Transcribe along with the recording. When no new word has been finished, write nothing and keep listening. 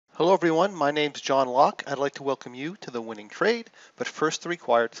Hello everyone, my name is John Locke. I'd like to welcome you to the winning trade, but first the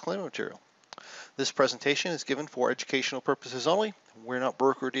required disclaimer material. This presentation is given for educational purposes only. We're not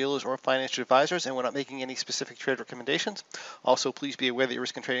broker dealers or financial advisors, and we're not making any specific trade recommendations. Also, please be aware that your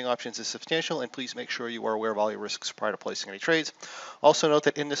risk in trading options is substantial, and please make sure you are aware of all your risks prior to placing any trades. Also note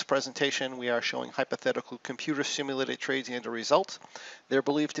that in this presentation, we are showing hypothetical computer simulated trades and the results. They're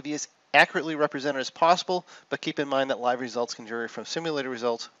believed to be as accurately represented as possible, but keep in mind that live results can vary from simulated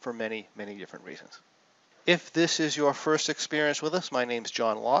results for many, many different reasons. If this is your first experience with us, my name is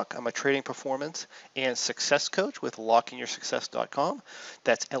John Locke. I'm a trading performance and success coach with lockeinyoursuccess.com.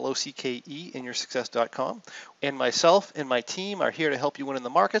 That's L-O-C-K-E inyoursuccess.com. And myself and my team are here to help you win in the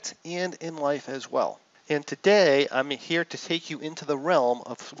markets and in life as well. And today I'm here to take you into the realm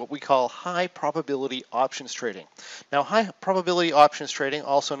of what we call high probability options trading. Now, high probability options trading,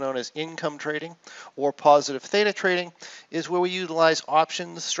 also known as income trading or positive theta trading, is where we utilize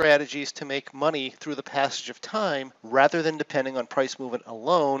options strategies to make money through the passage of time rather than depending on price movement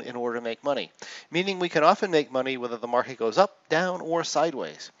alone in order to make money. Meaning we can often make money whether the market goes up, down, or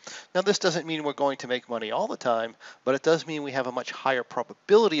sideways. Now, this doesn't mean we're going to make money all the time, but it does mean we have a much higher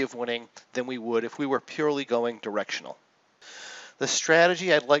probability of winning than we would if we were purely going directional. The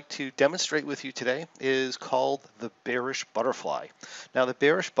strategy I'd like to demonstrate with you today is called the bearish butterfly. Now, the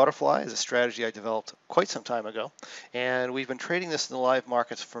bearish butterfly is a strategy I developed quite some time ago, and we've been trading this in the live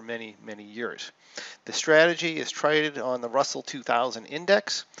markets for many, many years. The strategy is traded on the Russell 2000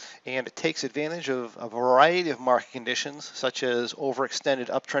 index, and it takes advantage of a variety of market conditions, such as overextended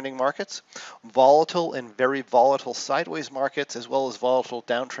uptrending markets, volatile and very volatile sideways markets, as well as volatile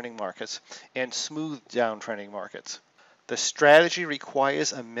downtrending markets, and smooth downtrending markets. The strategy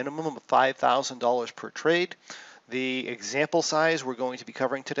requires a minimum of $5,000 per trade. The example size we're going to be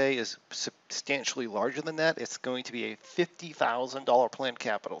covering today is substantially larger than that. It's going to be a $50,000 planned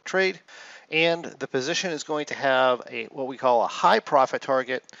capital trade, and the position is going to have what we call a high profit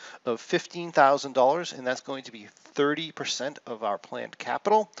target of $15,000, and that's going to be 30% of our planned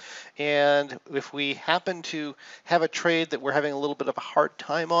capital. And if we happen to have a trade that we're having a little bit of a hard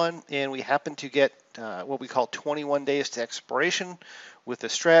time on, and we happen to get what we call 21 days to expiration with the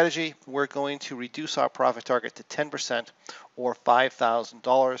strategy, we're going to reduce our profit target to 10% or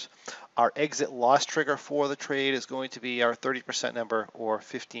 $5,000. Our exit loss trigger for the trade is going to be our 30% number or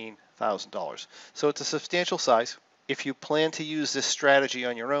 $15,000. So it's a substantial size. If you plan to use this strategy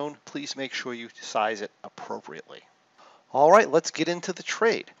on your own, please make sure you size it appropriately. All right, let's get into the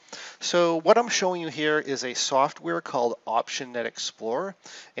trade. So what I'm showing you here is a software called OptionNet Explorer,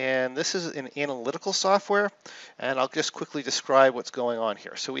 and this is an analytical software, and I'll just quickly describe what's going on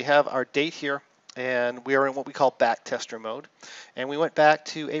here. So we have our date here, and we are in what we call back tester mode, and we went back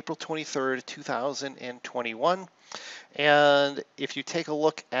to April 23rd, 2021. And if you take a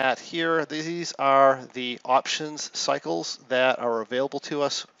look at here, these are the options cycles that are available to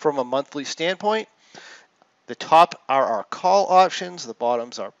us from a monthly standpoint. The top are our call options, the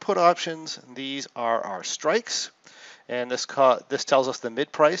bottoms are put options, and these are our strikes. And this tells us the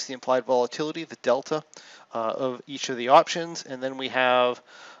mid price, the implied volatility, the delta of each of the options. And then we have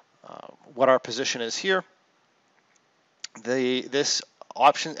what our position is here. This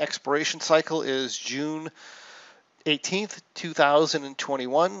option expiration cycle is June 18th,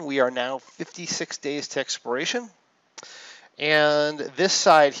 2021. We are now 56 days to expiration. And this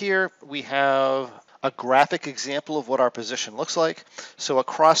side here, we have a graphic example of what our position looks like. So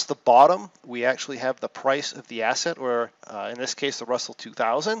across the bottom, we actually have the price of the asset, or in this case, the Russell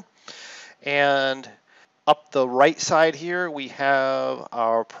 2000. And up the right side here, we have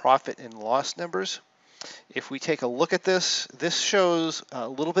our profit and loss numbers. If we take a look at this, this shows a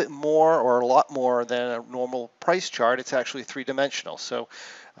little bit more or a lot more than a normal price chart. It's actually three-dimensional. So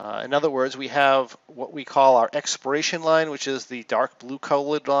in other words, we have what we call our expiration line, which is the dark blue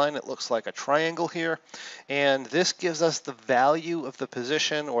colored line. It looks like a triangle here. And this gives us the value of the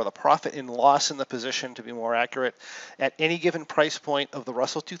position, or the profit and loss in the position, to be more accurate, at any given price point of the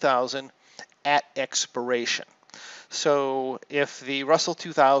Russell 2000 at expiration. So if the Russell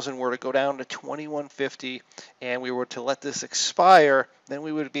 2000 were to go down to 2150 and we were to let this expire, then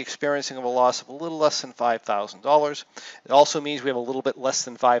we would be experiencing a loss of a little less than $5,000. It also means we have a little bit less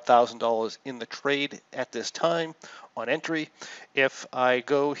than $5,000 in the trade at this time on entry. If I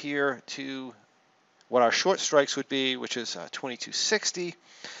go here to what our short strikes would be, which is 2260,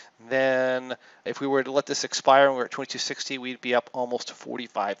 then if we were to let this expire and we're at 2260, we'd be up almost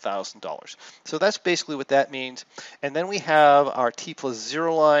 $45,000. So that's basically what that means. And then we have our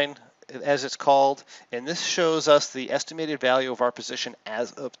T+0 line as it's called, and this shows us the estimated value of our position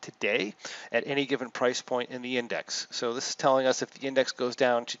as of today at any given price point in the index. So this is telling us if the index goes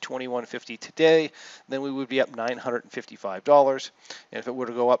down to 2150 today, then we would be up $955. And if it were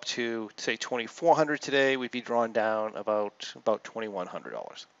to go up to, say, 2400 today, we'd be drawn down about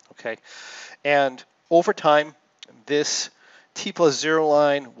 $2100. Okay, and over time, this T plus 0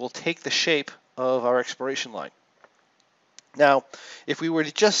 line will take the shape of our expiration line. Now, if we were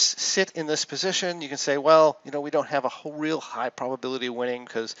to just sit in this position, you can say, well, we don't have a real high probability of winning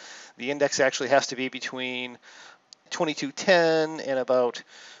because the index actually has to be between 2210 and about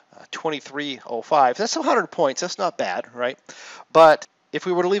 2305. That's 100 points. That's not bad, right? But if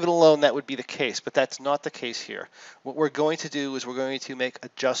we were to leave it alone, that would be the case, but that's not the case here. What we're going to do is we're going to make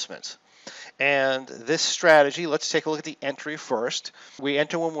adjustments. And this strategy, let's take a look at the entry first. We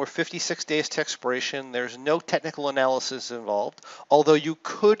enter when we're 56 days to expiration. There's no technical analysis involved, although you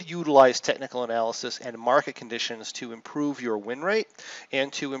could utilize technical analysis and market conditions to improve your win rate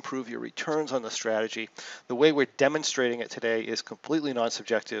and to improve your returns on the strategy. The way we're demonstrating it today is completely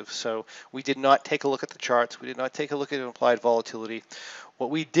non-subjective, so we did not take a look at the charts. We did not take a look at implied volatility. What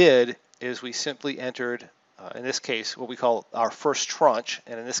we did is we simply entered in this case, what we call our first tranche,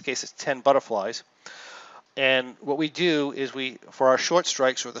 and in this case it's 10 butterflies. And what we do is for our short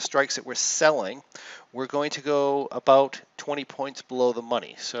strikes, or the strikes that we're selling, we're going to go about 20 points below the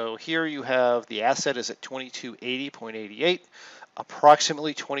money. So here you have the asset is at 2280.88.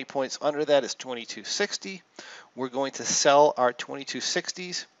 Approximately 20 points under that is 2260. We're going to sell our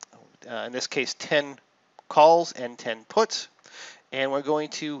 2260s, in this case 10 calls and 10 puts. And we're going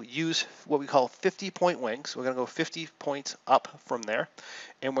to use what we call 50-point wings. We're going to go 50 points up from there.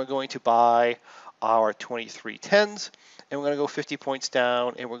 And we're going to buy our 2310s. And we're going to go 50 points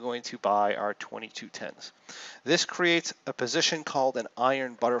down, and we're going to buy our 2210s. This creates a position called an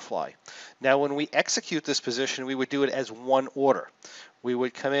iron butterfly. Now, when we execute this position, we would do it as one order. We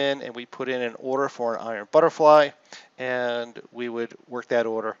would come in and we put in an order for an iron butterfly, and we would work that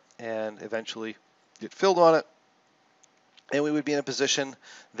order and eventually get filled on it. And we would be in a position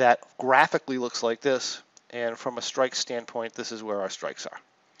that graphically looks like this. And from a strike standpoint, this is where our strikes are.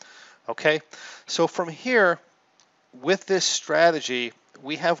 Okay, so from here, with this strategy,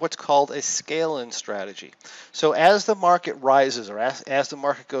 we have what's called a scale-in strategy. So as the market rises, or as the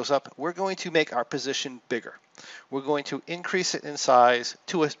market goes up, we're going to make our position bigger. We're going to increase it in size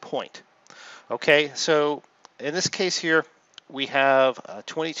to a point. Okay, so in this case here, we have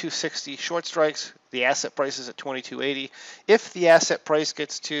 2260 short strikes. The asset price is at 2280. If the asset price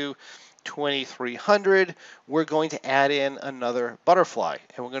gets to 2300, we're going to add in another butterfly,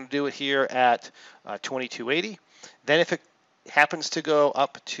 and we're going to do it here at 2280. Then if it happens to go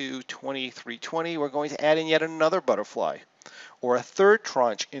up to 2320, we're going to add in yet another butterfly, or a third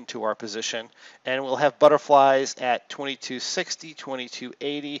tranche into our position, and we'll have butterflies at 2260,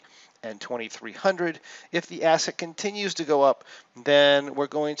 2280, and 2300. If the asset continues to go up, then we're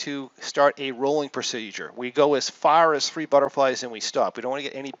going to start a rolling procedure. We go as far as 3 butterflies and we stop. We don't want to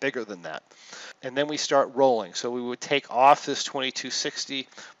get any bigger than that. And then we start rolling. So we would take off this 2260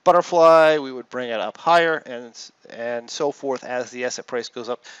 butterfly, we would bring it up higher, and so forth as the asset price goes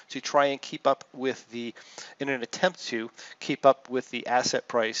up, to try and keep up with in an attempt to keep up with the asset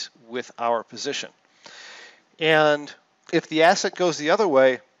price with our position. And if the asset goes the other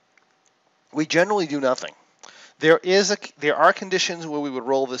way, we generally do nothing. There are conditions where we would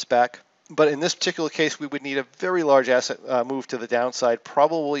roll this back, but in this particular case, we would need a very large asset move to the downside,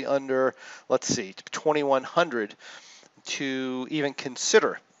 probably under, let's see, 2100, to even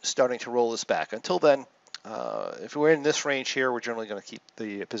consider starting to roll this back. Until then, if we're in this range here, we're generally going to keep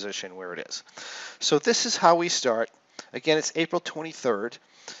the position where it is. So this is how we start. Again, it's April 23rd,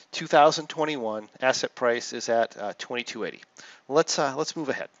 2021. Asset price is at 2280. Let's move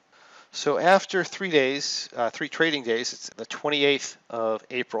ahead. So after 3 days, 3 trading days, it's the 28th of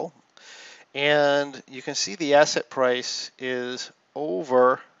April, and you can see the asset price is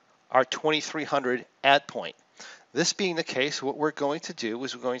over our 2300 add point. This being the case, what we're going to do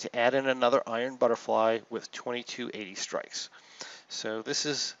is we're going to add in another iron butterfly with 2280 strikes. So this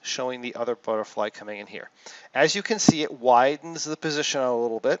is showing the other butterfly coming in here. As you can see, it widens the position out a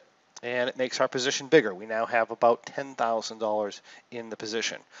little bit, and it makes our position bigger. We now have about $10,000 in the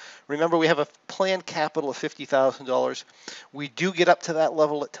position. Remember, we have a planned capital of $50,000. We do get up to that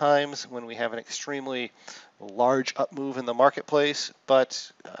level at times when we have an extremely large up move in the marketplace,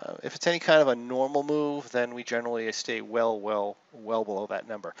 but if it's any kind of a normal move, then we generally stay well below that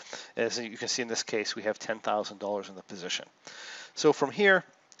number. As you can see in this case, we have $10,000 in the position. So from here,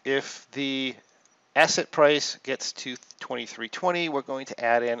 if the asset price gets to 2320, we're going to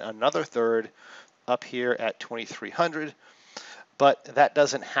add in another third up here at 2300, but that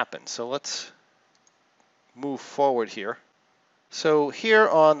doesn't happen. So let's move forward here. So here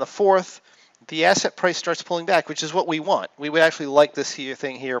on the 4th, the asset price starts pulling back, which is what we want. We would actually like this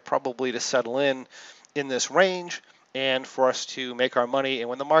thing here probably to settle in this range and for us to make our money. And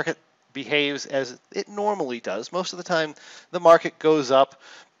when the market behaves as it normally does, most of the time the market goes up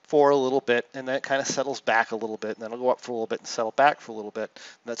for a little bit and then it kind of settles back a little bit, and then it'll go up for a little bit and settle back for a little bit.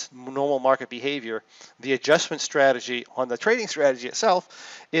 That's normal market behavior. The adjustment strategy on the trading strategy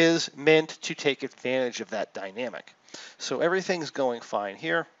itself is meant to take advantage of that dynamic. So everything's going fine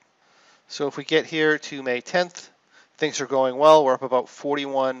here. So if we get here to May 10th, things are going well. We're up about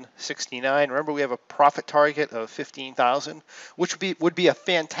 41.69. Remember, we have a profit target of 15,000, which would be a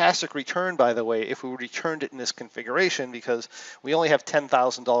fantastic return, by the way, if we returned it in this configuration, because we only have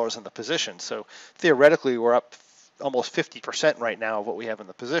 $10,000 in the position. So theoretically, we're up almost 50% right now of what we have in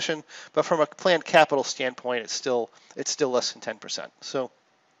the position. But from a planned capital standpoint, it's still less than 10%. So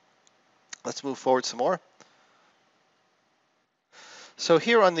let's move forward some more. So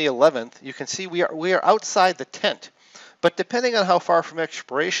here on the 11th, you can see we are outside the tent. But depending on how far from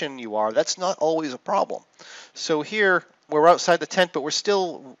expiration you are, that's not always a problem. So here, we're outside the tent, but we're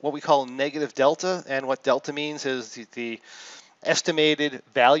still what we call negative delta. And what delta means is the estimated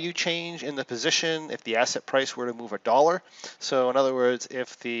value change in the position if the asset price were to move $1. So in other words,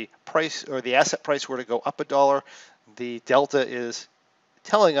 if the price or the asset price were to go up $1, the delta is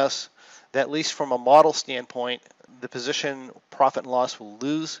telling us that, at least from a model standpoint, the position profit and loss will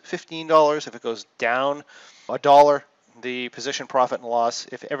lose $15. If it goes down $1, the position profit and loss,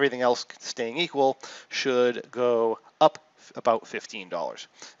 if everything else staying equal, should go up about $15.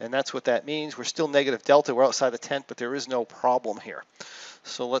 And that's what that means. We're still negative delta. We're outside the tent, but there is no problem here.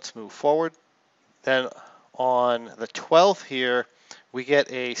 So let's move forward. Then on the 12th here, we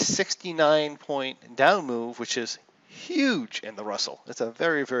get a 69-point down move, which is huge in the Russell. It's a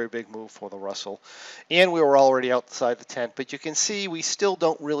very, very big move for the Russell. And we were already outside the tent, but you can see we still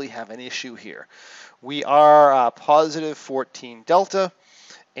don't really have an issue here. We are positive 14 delta,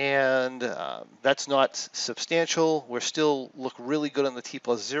 and that's not substantial. We're still look really good on the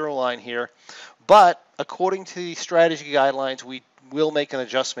T+0 line here. But according to the strategy guidelines, we will make an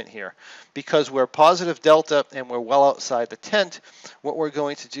adjustment here. Because we're positive delta and we're well outside the tent, what we're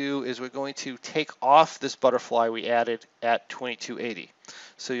going to do is we're going to take off this butterfly we added at 2280.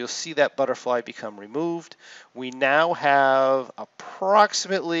 So you'll see that butterfly become removed. We now have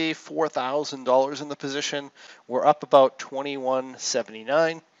approximately $4,000 in the position. We're up about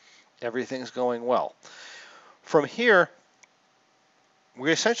 2179. Everything's going well. From here,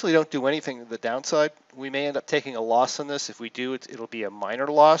 we essentially don't do anything to the downside. We may end up taking a loss on this. If we do, it'll be a minor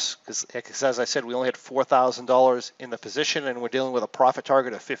loss because, as I said, we only had $4,000 in the position and we're dealing with a profit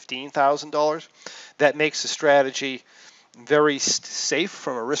target of $15,000. That makes the strategy very safe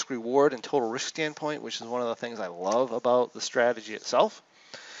from a risk reward and total risk standpoint, which is one of the things I love about the strategy itself.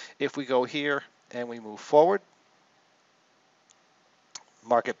 If we go here and we move forward,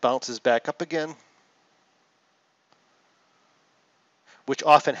 market bounces back up again, which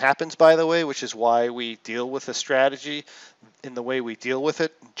often happens, by the way, which is why we deal with the strategy in the way we deal with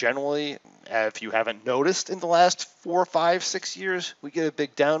it. Generally, if you haven't noticed in the last 4, 5, 6 years, we get a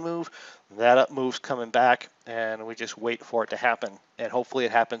big down move. That up move's coming back, and we just wait for it to happen. And hopefully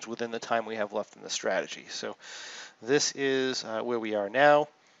it happens within the time we have left in the strategy. So this is where we are now.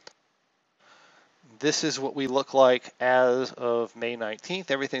 This is what we look like as of May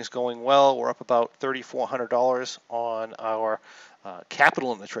 19th. Everything's going well. We're up about $3,400 on our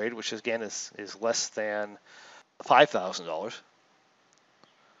capital in the trade, which again is less than $5,000.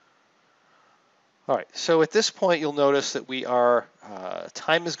 All right, so at this point you'll notice that we are,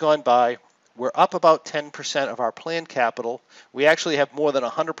 time has gone by. We're up about 10% of our planned capital. We actually have more than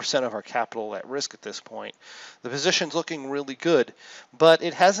 100% of our capital at risk at this point. The position's looking really good, but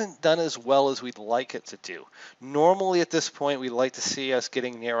it hasn't done as well as we'd like it to do. Normally at this point, we'd like to see us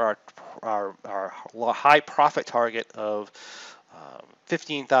getting near our high profit target of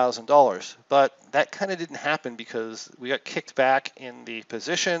 $15,000, but that kind of didn't happen because we got kicked back in the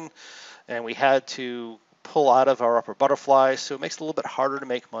position and we had to pull out of our upper butterfly, so it makes it a little bit harder to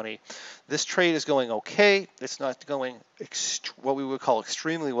make money. This trade is going okay. It's not going what we would call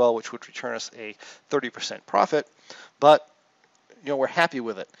extremely well, which would return us a 30% profit, but we're happy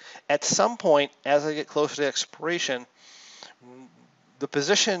with it. At some point, as I get closer to expiration, the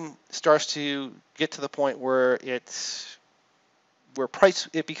position starts to get to the point where it's where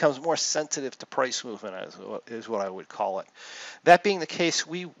it becomes more sensitive to price movement is what I would call it. That being the case,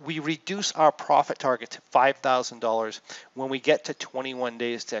 we reduce our profit target to $5,000 when we get to 21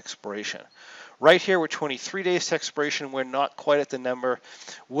 days to expiration. Right here, we're 23 days to expiration. We're not quite at the number.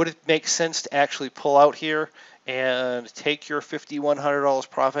 Would it make sense to actually pull out here and take your $5,100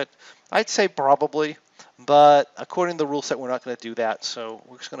 profit? I'd say probably, but according to the rule set, we're not going to do that. So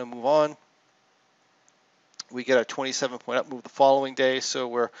we're just going to move on. We get our 27-point up move the following day, so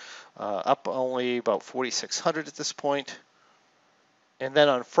we're up only about 4,600 at this point. And then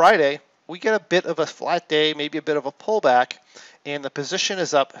on Friday, we get a bit of a flat day, maybe a bit of a pullback, and the position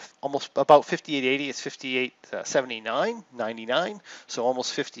is up almost about 58.80. It's 58.79, 99, so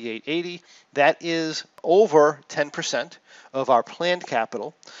almost 58.80. That is over 10% of our planned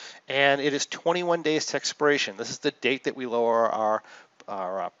capital, and it is 21 days to expiration. This is the date that we lower our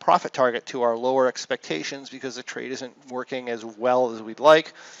profit target to our lower expectations because the trade isn't working as well as we'd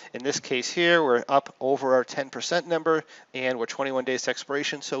like. In this case here, we're up over our 10% number and we're 21 days to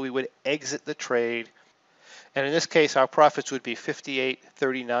expiration, so we would exit the trade. And in this case, our profits would be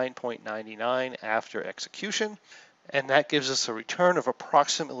 58.39.99 after execution. And that gives us a return of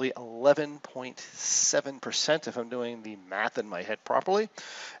approximately 11.7% if I'm doing the math in my head properly.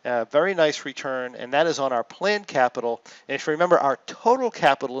 Very nice return, and that is on our planned capital. And if you remember, our total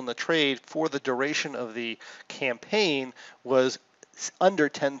capital in the trade for the duration of the campaign was under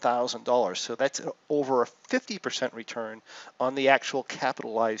 $10,000. So that's over a 50% return on the actual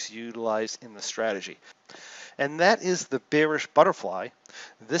capital utilized in the strategy. And that is the bearish butterfly,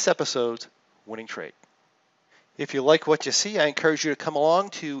 this episode's winning trade. If you like what you see, I encourage you to come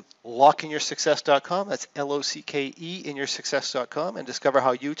along to lockinyoursuccess.com. That's LOCKE-inyoursuccess.com, and discover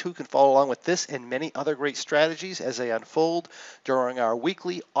how you too can follow along with this and many other great strategies as they unfold during our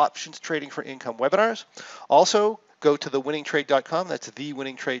weekly options trading for income webinars. Also, go to thewinningtrade.com. That's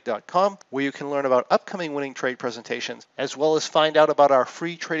thewinningtrade.com, where you can learn about upcoming winning trade presentations, as well as find out about our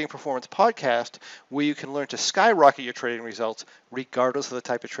free trading performance podcast, where you can learn to skyrocket your trading results regardless of the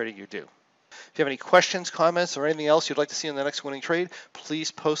type of trading you do. If you have any questions, comments, or anything else you'd like to see in the next winning trade,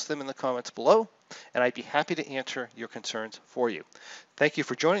 please post them in the comments below, and I'd be happy to answer your concerns for you. Thank you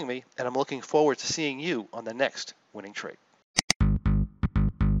for joining me, and I'm looking forward to seeing you on the next winning trade.